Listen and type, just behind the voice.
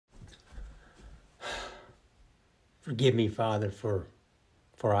Forgive me, Father, for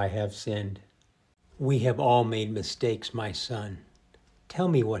I have sinned. We have all made mistakes, my son. Tell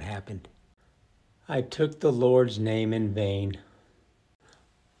me what happened. I took the Lord's name in vain.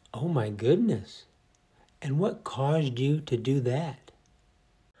 Oh my goodness. And what caused you to do that?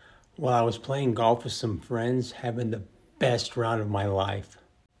 Well, I was playing golf with some friends, having the best round of my life.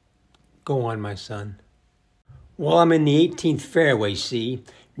 Go on, my son. Well, I'm in the 18th fairway, see,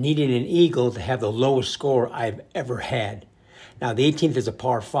 needing an eagle to have the lowest score I've ever had. Now, the 18th is a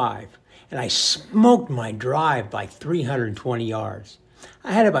par 5, and I smoked my drive like 320 yards.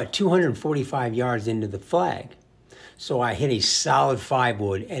 I had about 245 yards into the flag. So I hit a solid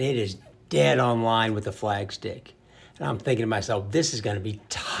 5-wood, and it is dead on line with the flagstick. And I'm thinking to myself, this is going to be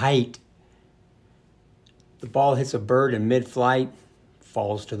tight. The ball hits a bird in mid-flight,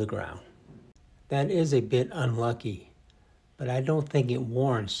 falls to the ground. That is a bit unlucky, but I don't think it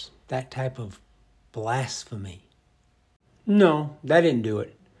warrants that type of blasphemy. No, that didn't do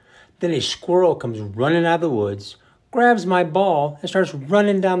it. Then a squirrel comes running out of the woods, grabs my ball, and starts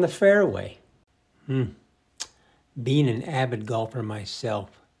running down the fairway. Being an avid golfer myself,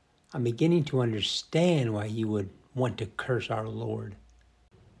 I'm beginning to understand why you would want to curse our Lord.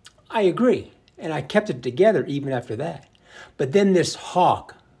 I agree, and I kept it together even after that. But then this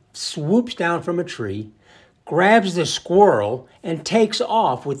hawk swoops down from a tree, grabs the squirrel, and takes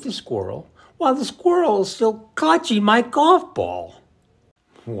off with the squirrel, while the squirrel is still clutching my golf ball.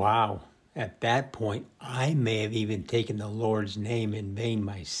 Wow, at that point, I may have even taken the Lord's name in vain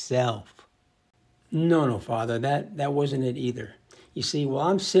myself. No, Father, that wasn't it either. You see, while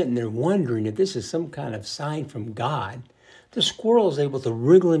I'm sitting there wondering if this is some kind of sign from God, the squirrel is able to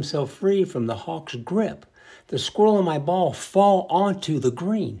wriggle himself free from the hawk's grip. The squirrel and my ball fall onto the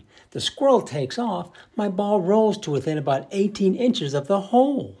green. The squirrel takes off. My ball rolls to within about 18 inches of the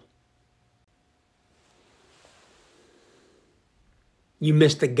hole. You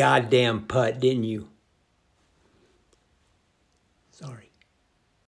missed the goddamn putt, didn't you? Sorry.